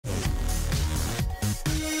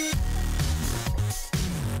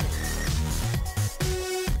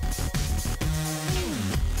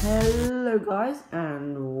Hello guys,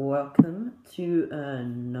 and welcome to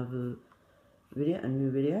another video, a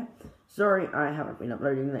new video. Sorry I haven't been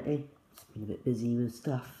uploading lately. Just been a bit busy with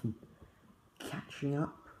stuff and catching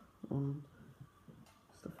up on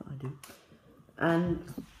stuff that I do. And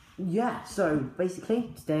yeah, so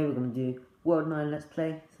basically today we're going to do World 9 Let's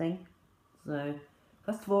Play thing. So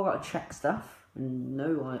first of all I've got to check stuff. And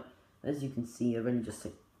as you can see, I've only just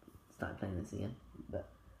started playing this again, but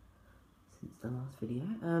since the last video.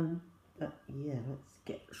 But yeah, let's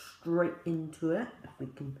get straight into it. If we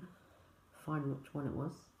can find which one it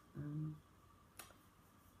was.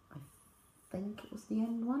 I think it was the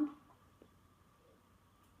end one.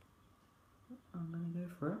 I'm gonna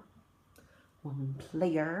go for it. One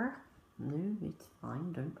player. No, it's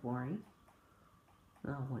fine, don't worry.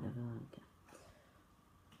 Oh, whatever, okay.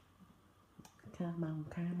 Come on,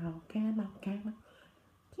 come on, come on, come on.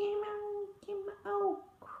 Come on, come on. Oh,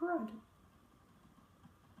 crud.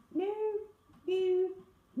 No.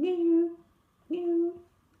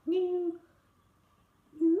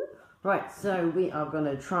 Right, so we are going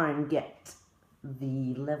to try and get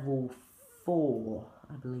the level 4,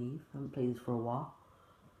 I believe. I haven't played this for a while,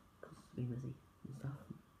 because it's been busy and stuff. I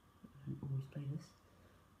don't always play this.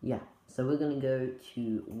 Yeah, so we're going to go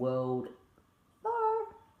to World 4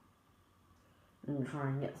 and try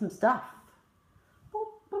and get some stuff.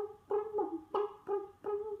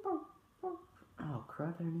 Oh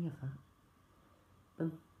crud, I only have that.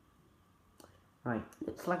 Boom. Right,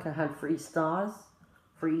 looks like I had 3 star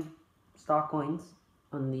coins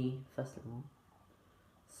on the first level,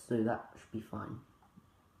 so that should be fine.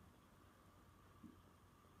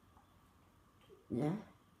 Yeah,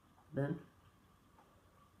 boom.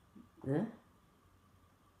 Yeah,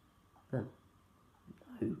 boom.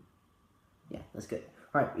 No. Yeah, that's good.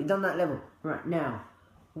 Right, we've done that level. Right, now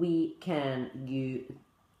we can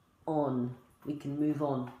move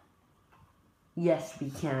on. Yes, we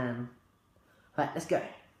can. Right, let's go.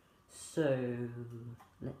 So,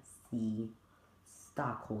 let's see.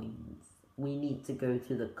 Star coins. We need to go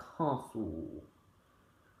to the castle.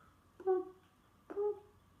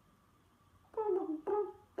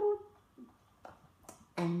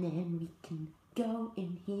 And then we can go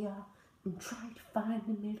in here and try to find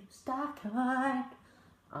the middle star coin.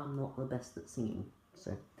 I'm not the best at singing,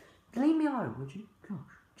 so leave me alone, would you? Gosh,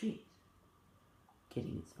 jeez.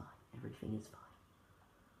 Kidding, it's fine. Everything is fine.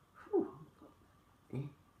 Whew. Yay!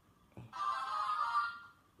 Yes.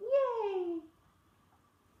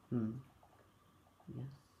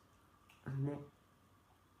 And then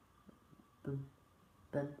boom,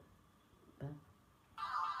 boom, boom.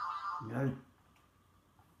 No.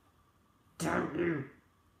 Damn you.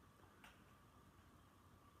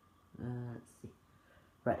 Let's see.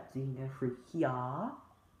 Right, so you can go through here.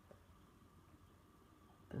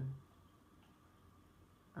 Boom.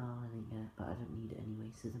 Oh, I didn't get it, but I don't need it anyway,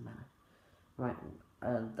 so it doesn't matter. Right,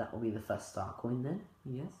 that will be the first star coin then,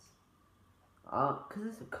 yes. Because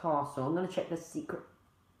it's a castle, I'm going to check the secret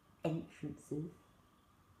entrances.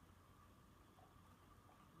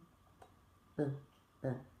 Boom,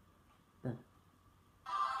 boom, boom.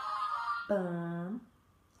 Boom.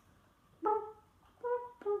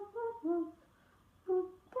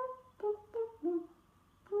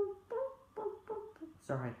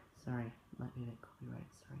 Sorry, might be a bit copyright,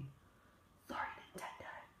 sorry. Sorry,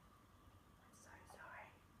 Nintendo. I'm so sorry.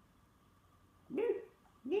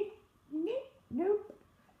 Nope.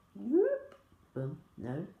 Boom,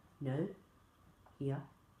 no. Here.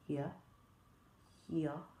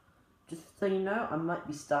 Just so you know, I might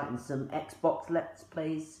be starting some Xbox Let's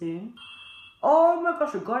Plays soon. Oh my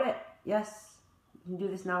gosh, I got it! Yes, we can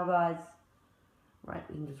do this now, guys. Right,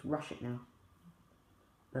 we can just rush it now.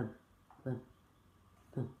 Boom.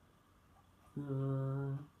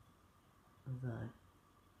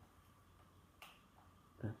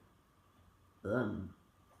 Boom.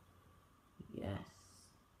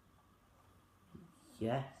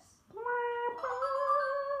 Yes.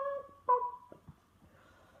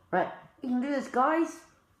 Right, we can do this, guys.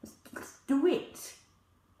 Let's do it.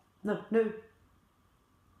 No.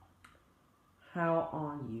 How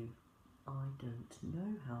are you? I don't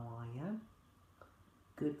know how I am.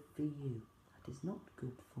 Good for you. That is not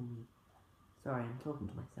good for me. Sorry, I'm talking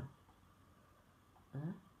to myself.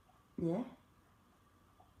 Yeah?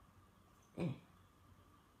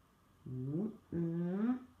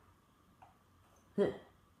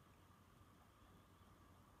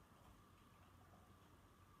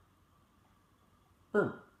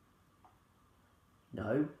 Boom.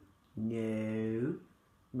 No.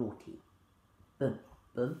 Naughty.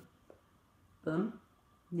 Boom.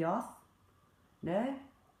 Yes? No?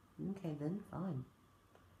 Okay then, fine.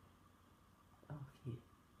 Oh, phew.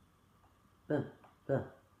 boom, boom,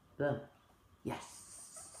 boom. Yes.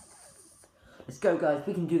 Let's go, guys.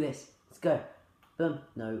 We can do this. Let's go. Boom.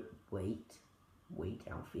 No, wait. Wait,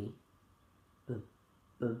 Alfie. Boom,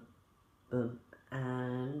 boom, boom.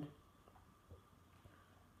 And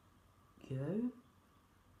go.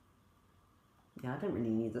 Yeah, I don't really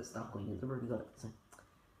need that stuff going because I've already got it. So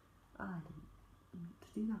I didn't need to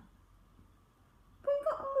do that. We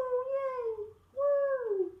got them all, yay!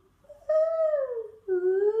 Woo!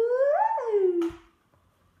 Woo!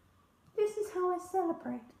 This is how I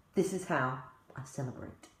celebrate. This is how I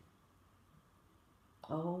celebrate.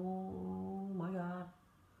 Oh my god.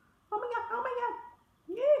 Oh my god, oh my god.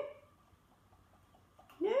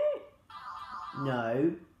 No. No.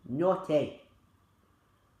 No. Naughty.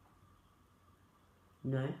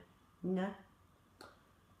 No. No.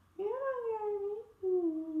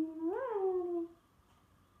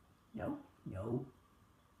 No. No.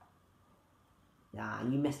 Nah,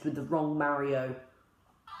 you messed with the wrong Mario.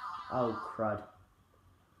 Oh, crud.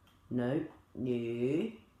 No.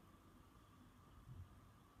 No.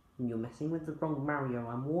 You're messing with the wrong Mario.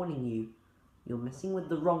 I'm warning you. You're messing with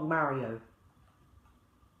the wrong Mario.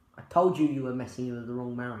 I told you you were messing with the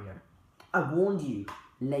wrong Mario. I warned you,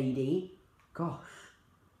 lady. Gosh.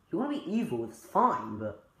 If you want to be evil, it's fine,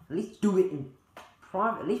 but at least do it in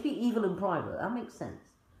private. At least be evil in private. That makes sense.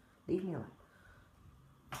 Leave me alone.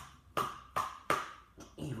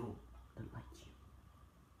 Evil. I don't like you.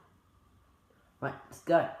 Right, let's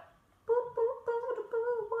go.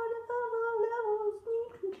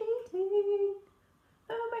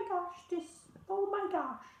 Oh my gosh, this. Oh my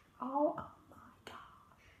gosh. Oh my gosh.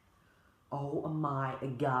 Oh my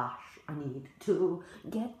gosh. I need to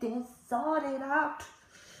get this sorted out.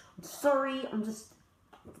 I'm sorry, I'm just.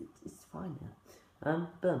 It's fine now.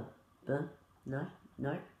 Boom. Boom. No.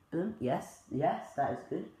 No. Boom. Yes. Yes, that is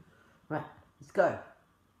good. Right, let's go.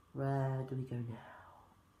 Where do we go now?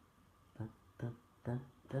 Boom. Boom.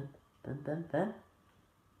 Boom. Boom. Boom. Boom. Boom.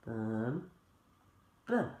 Boom.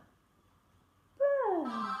 Boom.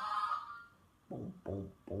 Boom, boom,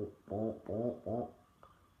 boom, boom, boom, boom.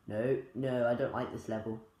 No, no, I don't like this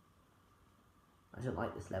level. I don't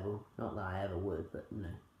like this level. Not that I ever would, but no.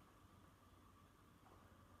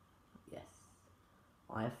 Yes.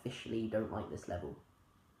 I officially don't like this level.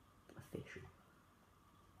 Official.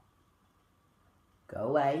 Go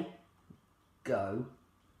away. Go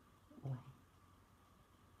away.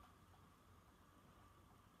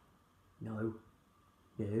 No.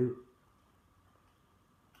 No.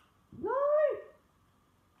 No!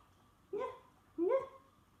 Yeah, yeah.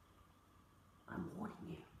 I'm warning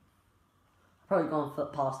you. I've probably gone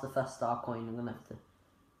past the first star coin. I'm going to have to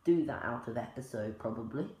do that out of episode,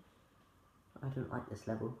 probably. I don't like this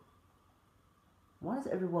level. Why does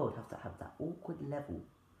every world have to have that awkward level?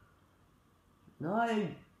 No!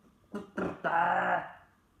 Huh?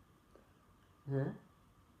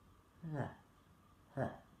 Huh?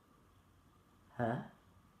 Huh? Huh?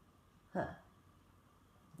 Huh?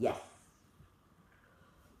 Yes.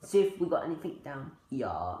 See if we got anything down here.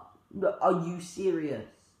 No, are you serious?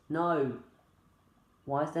 No.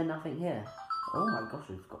 Why is there nothing here? Oh my gosh,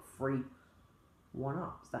 we've got 3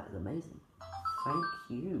 1-ups. That is amazing. Thank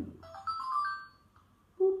you.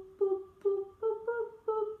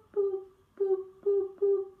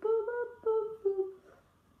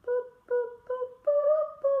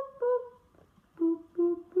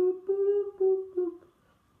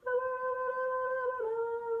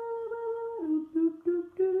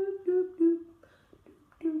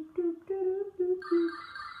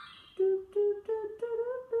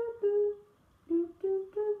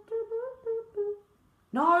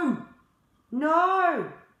 No!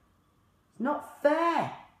 No! It's not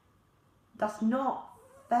fair! That's not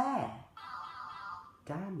fair!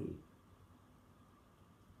 Damn you.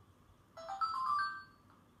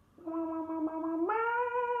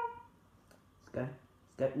 Let's go.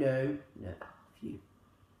 Let's go. No. No. Phew.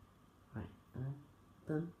 Right.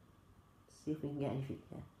 Boom. See if we can get anything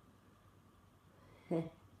here.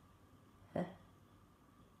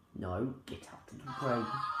 No. Get out of the way.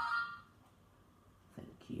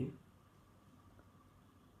 Thank you.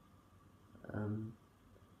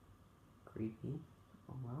 Creepy.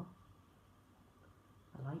 Oh well.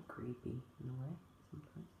 I like creepy in a way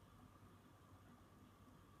sometimes.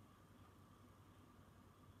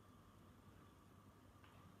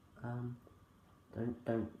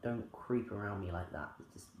 Don't creep around me like that.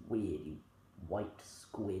 It's just weird, you white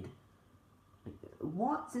squid. Like,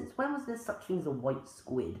 what? Since when was there such thing as a white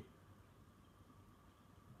squid?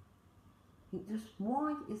 Just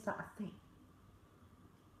why is that a thing?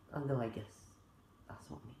 Although I guess that's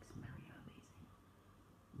what makes Mario amazing.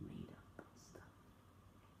 Made up stuff.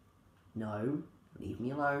 No, leave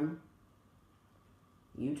me alone.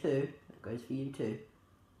 You too. That goes for you too.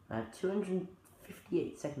 I have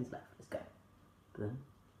 258 seconds left. Let's go. Boom,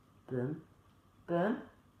 boom, boom.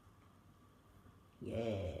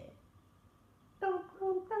 Yeah.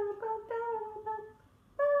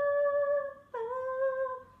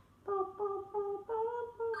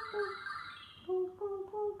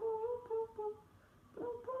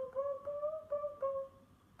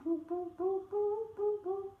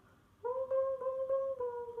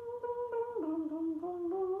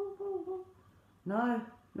 No,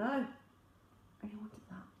 no. I don't want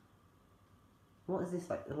that. What is this,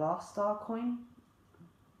 like the last star coin?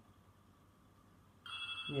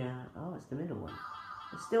 Yeah, oh, it's the middle one.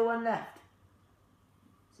 There's still one left.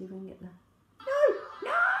 See if we can get there. No!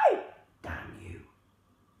 No! Damn you.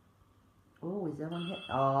 Oh, is there one here?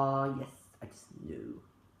 Oh, yes, I just knew.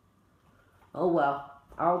 Oh well,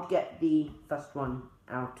 I'll get the first one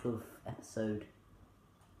out of episode.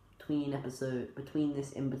 Between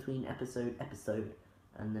this in-between episode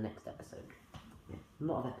and the next episode. Yeah, a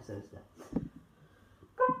lot of episodes there.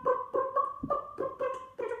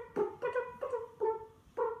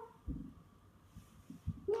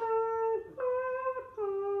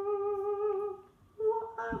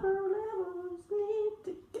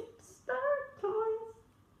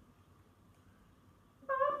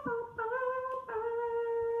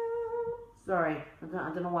 Sorry, I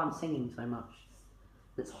don't know why I'm singing so much.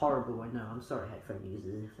 It's horrible, I know. I'm sorry, headphone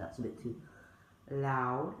users, if that's a bit too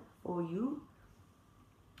loud for you.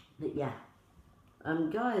 But yeah.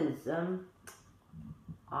 Guys,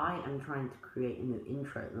 I am trying to create a new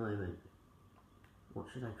intro at the moment. What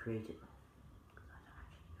should I create it with? Because I don't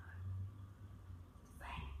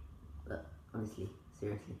actually know. But honestly,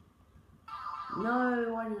 seriously.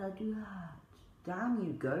 No, why did I do that? Damn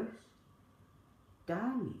you, ghost.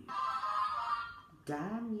 Damn you.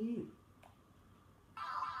 Damn you.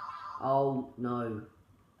 Oh, no.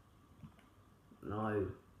 No.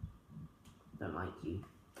 Don't like you.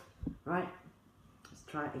 Right. Let's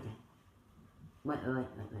try it again. Wait.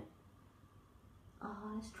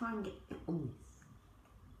 Oh, let's try and get on this.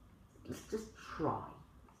 Let's just try.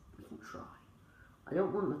 We can try. I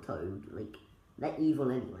don't want the toad. Like, they're evil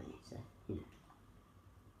anyway, so, you know.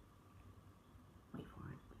 Wait for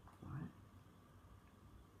it.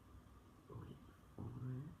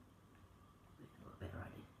 I've got a better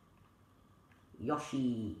idea.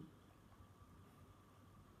 Yoshi.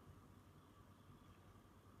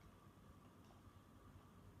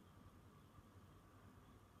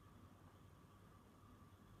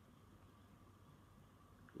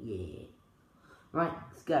 Yeah. Right,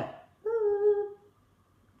 let's go.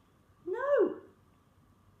 No.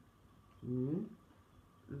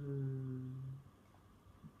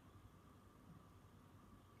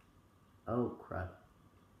 Oh, crap.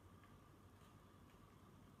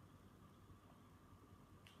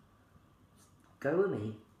 Go with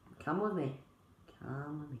me. Come with me.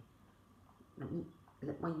 Come with me.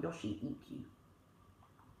 Let my Yoshi eat you.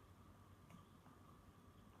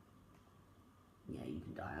 Yeah, you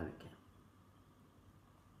can die. I don't care.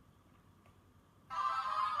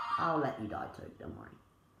 I'll let you die, Toad. Don't worry.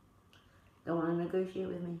 Don't want to negotiate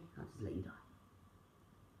with me? I'll just let you die.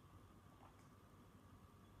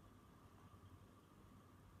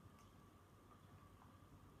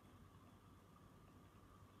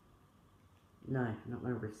 No, I'm not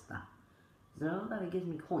going to risk that. So that it gives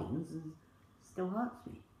me coins and still hurts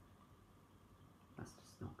me. That's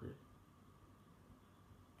just not good.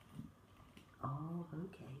 Oh,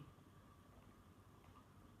 okay.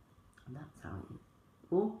 And that's how it is.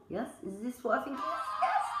 Oh, yes? Is this what I think it is?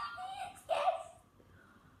 Yes!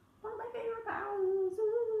 One of my favourite powers.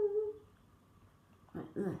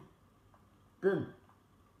 Right, there. Boom.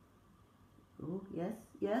 Oh,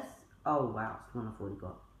 yes. Oh, wow, it's the one I've already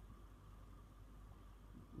got.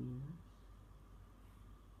 Yes.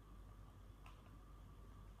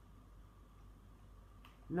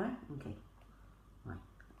 No? Okay. Right,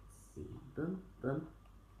 let's see. Boom. Oh,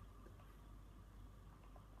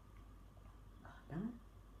 damn it.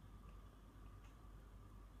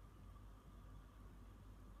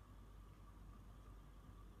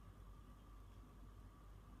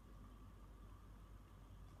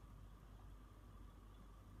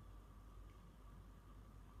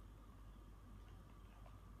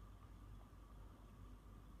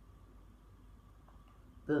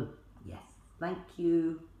 Boom. Yes. Thank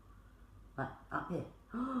you. Right, up here.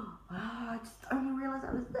 Wow, I just only realised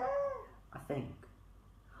I was there. I think.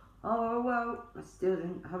 Oh well, I still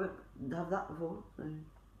didn't have that before, so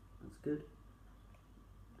that's good.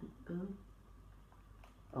 Boom.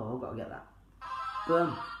 Oh, I've got to get that.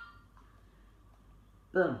 Boom.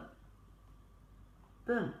 Boom.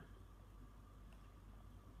 Boom.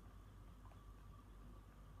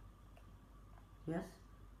 Yes.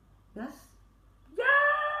 Yes. Yes!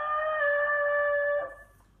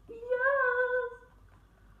 Yes!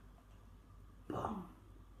 Boom.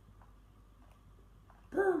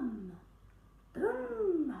 Boom.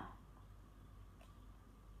 Boom.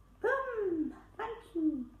 Boom. Thank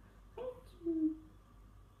you. Thank you.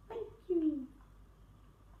 Thank you.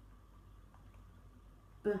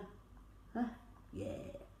 Boom. Huh? Yeah.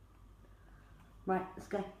 Right, let's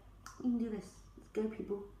go. We can do this. Let's go,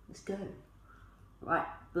 people. Let's go. Right.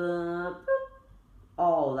 Boom.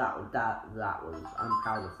 Oh, that was. I'm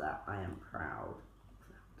proud of that. I am proud of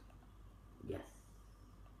that. Yes.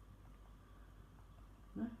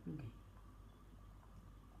 No? Okay.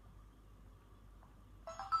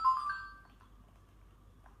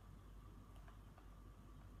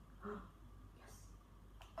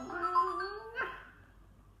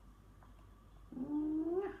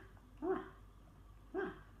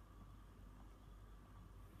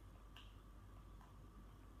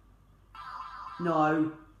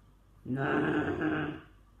 No. No.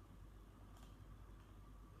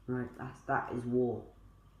 Right, that is war.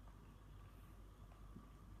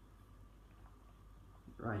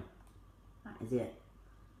 Right. That is it.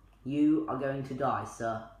 You are going to die,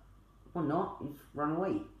 sir. Or not. You've run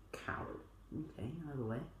away, coward. Okay, either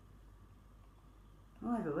way.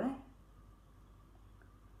 Either way.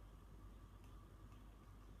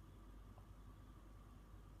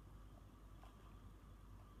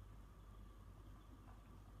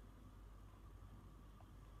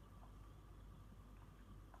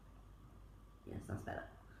 Yes, that's better.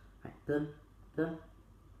 Right, boom, boom.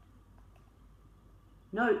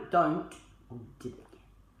 No, don't. Oh, did it again.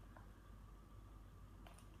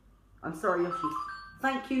 I'm sorry, Yoshi.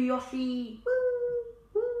 Thank you, Yoshi. Woo,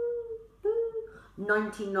 woo, woo.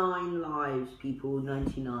 99 lives, people.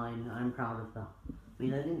 99. I'm proud of that. I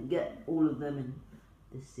mean, I didn't get all of them in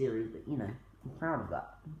this series, but you know, I'm proud of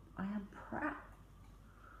that. I am proud.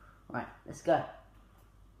 Right, let's go.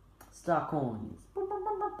 Star coins.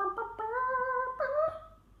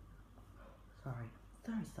 Sorry.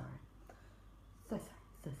 So sorry.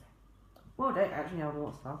 Well, I don't actually have a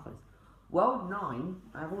lot of star coins. Well, 9.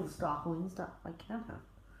 I have all the star coins that I can have.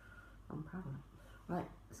 I'm proud of it. Right,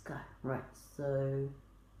 let's go. Right, so...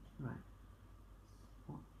 Right.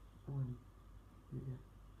 What one is it?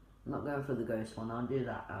 I'm not going for the ghost one. I'll do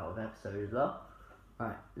that out of episode as well.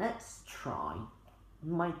 Right, let's try.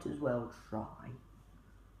 Might as well try.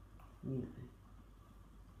 You know.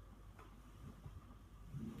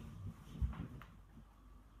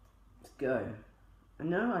 Let's go.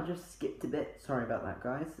 No, I just skipped a bit. Sorry about that,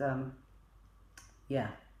 guys. Yeah.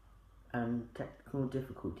 Technical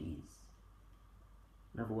difficulties.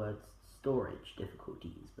 In other words, storage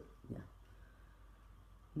difficulties. But yeah.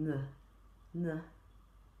 Nah.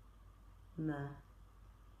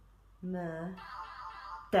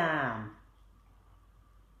 Damn.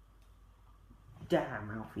 Damn,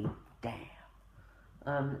 Alfie.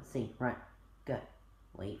 Damn. Let's see. Right. Go.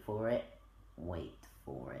 Wait for it.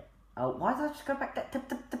 Oh, why did I just go back there?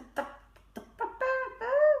 Wait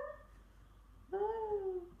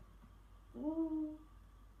for it.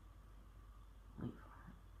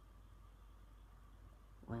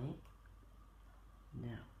 Wait.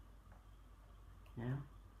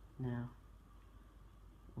 Now.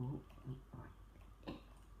 Oh, wait for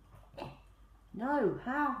it. No,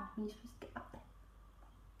 how? Are you supposed to get up there?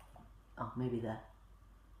 Oh, maybe there.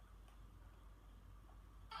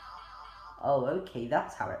 Oh, okay,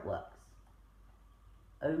 that's how it works.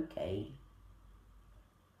 Okay.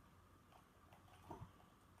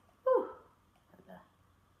 Whew.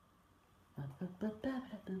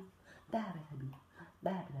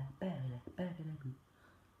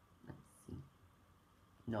 Let's see.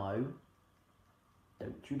 No.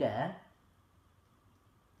 Don't you dare.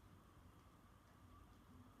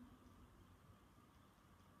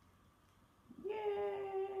 Yeah.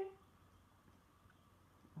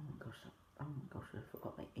 Oh my gosh, I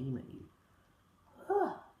forgot my aim at you.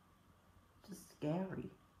 Ugh. Just scary.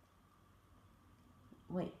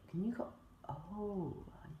 Wait, can you go? Oh,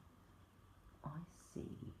 I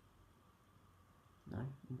see. No?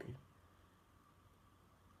 Okay.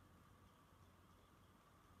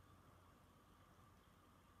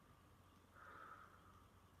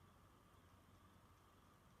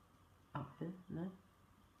 Up here? No?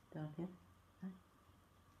 Down here?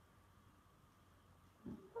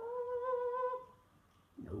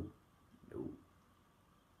 No?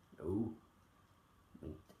 No.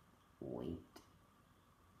 Wait.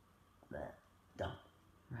 There. Done.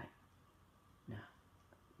 Right. Now.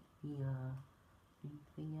 Here.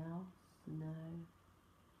 Anything else? No.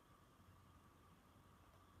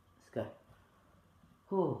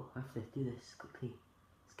 I have to do this quickly.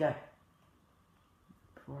 Let's go.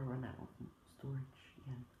 Before I run out of storage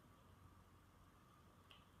again.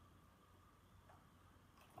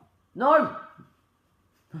 No!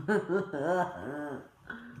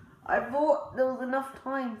 I thought there was enough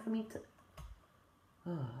time for me to...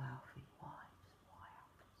 Oh, Alfie, why? Just why,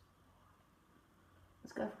 Alfie?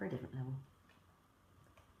 Let's go for a different level.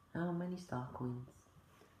 How many star coins?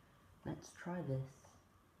 Let's try this.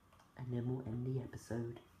 And then we'll end the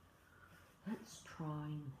episode. Let's try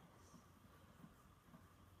this.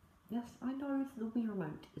 Yes, I know the Wii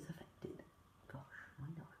remote is affected. Gosh, I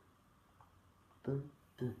know. Boom,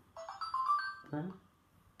 boom. Boom,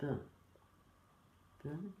 boom.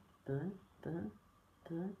 Boom, boom, boom, boom.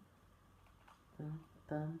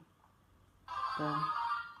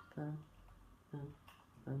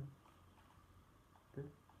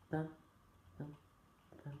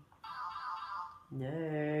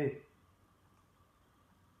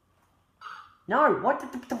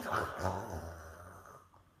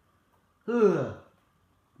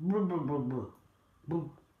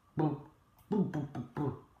 Boom, boom. Boom, boom, boom,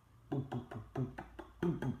 boom. Boom, boom, boom, boom.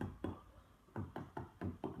 No.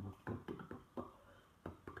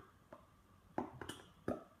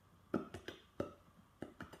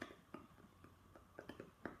 No, what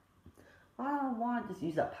the... I don't know why I just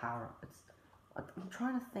use that power up. I'm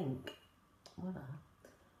trying to think. I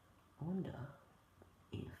wonder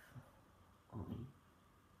if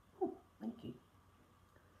oh, thank you.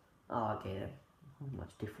 Oh, okay then. Not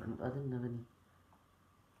much different. I didn't have any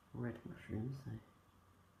red mushrooms, so.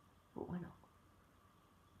 But why not?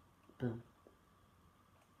 Boom.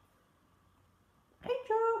 Hey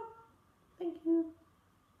Joe! Thank you.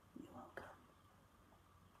 You're welcome.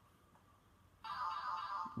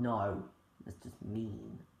 No, that's just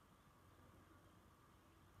mean.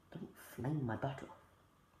 Don't flame my butter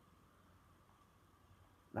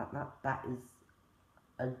off. That is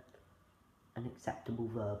an acceptable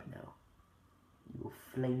verb now. You will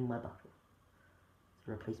flame my butter. It's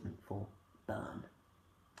a replacement for burn.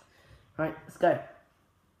 Right, let's go.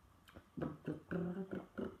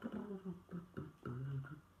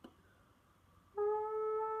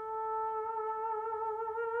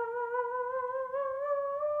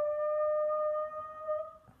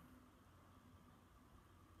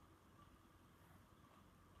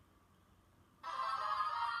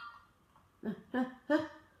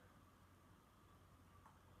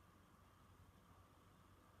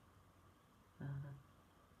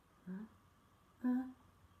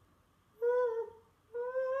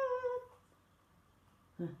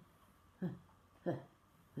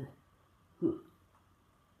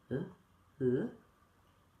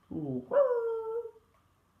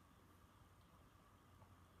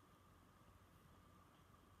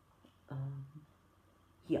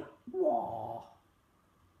 Here. Whoa.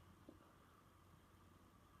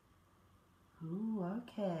 Ooh,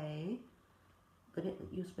 okay. But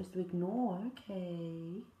you're supposed to ignore,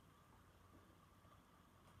 okay.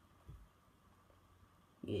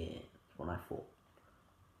 Yeah, that's what I thought.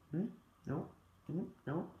 No. No.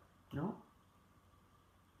 No.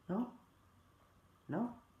 No.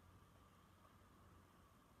 No.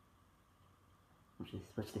 Watch this,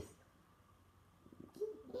 watch this.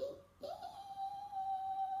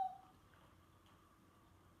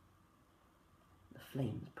 The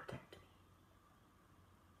flames protect me.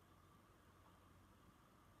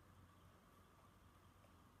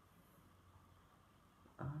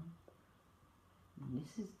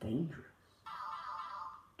 This is dangerous.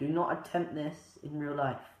 Do not attempt this in real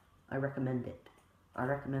life. I recommend it. I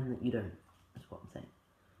recommend that you don't. That's what I'm saying.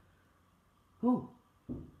 Ooh.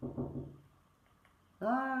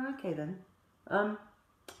 Okay then. I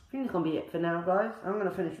think that's gonna be it for now, guys. I'm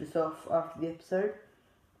gonna finish this off after the episode.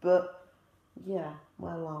 But yeah,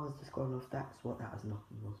 while I was just going off, that's what that was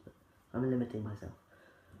knocking was. But I'm limiting myself.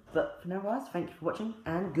 But for now, guys, thank you for watching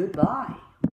and goodbye.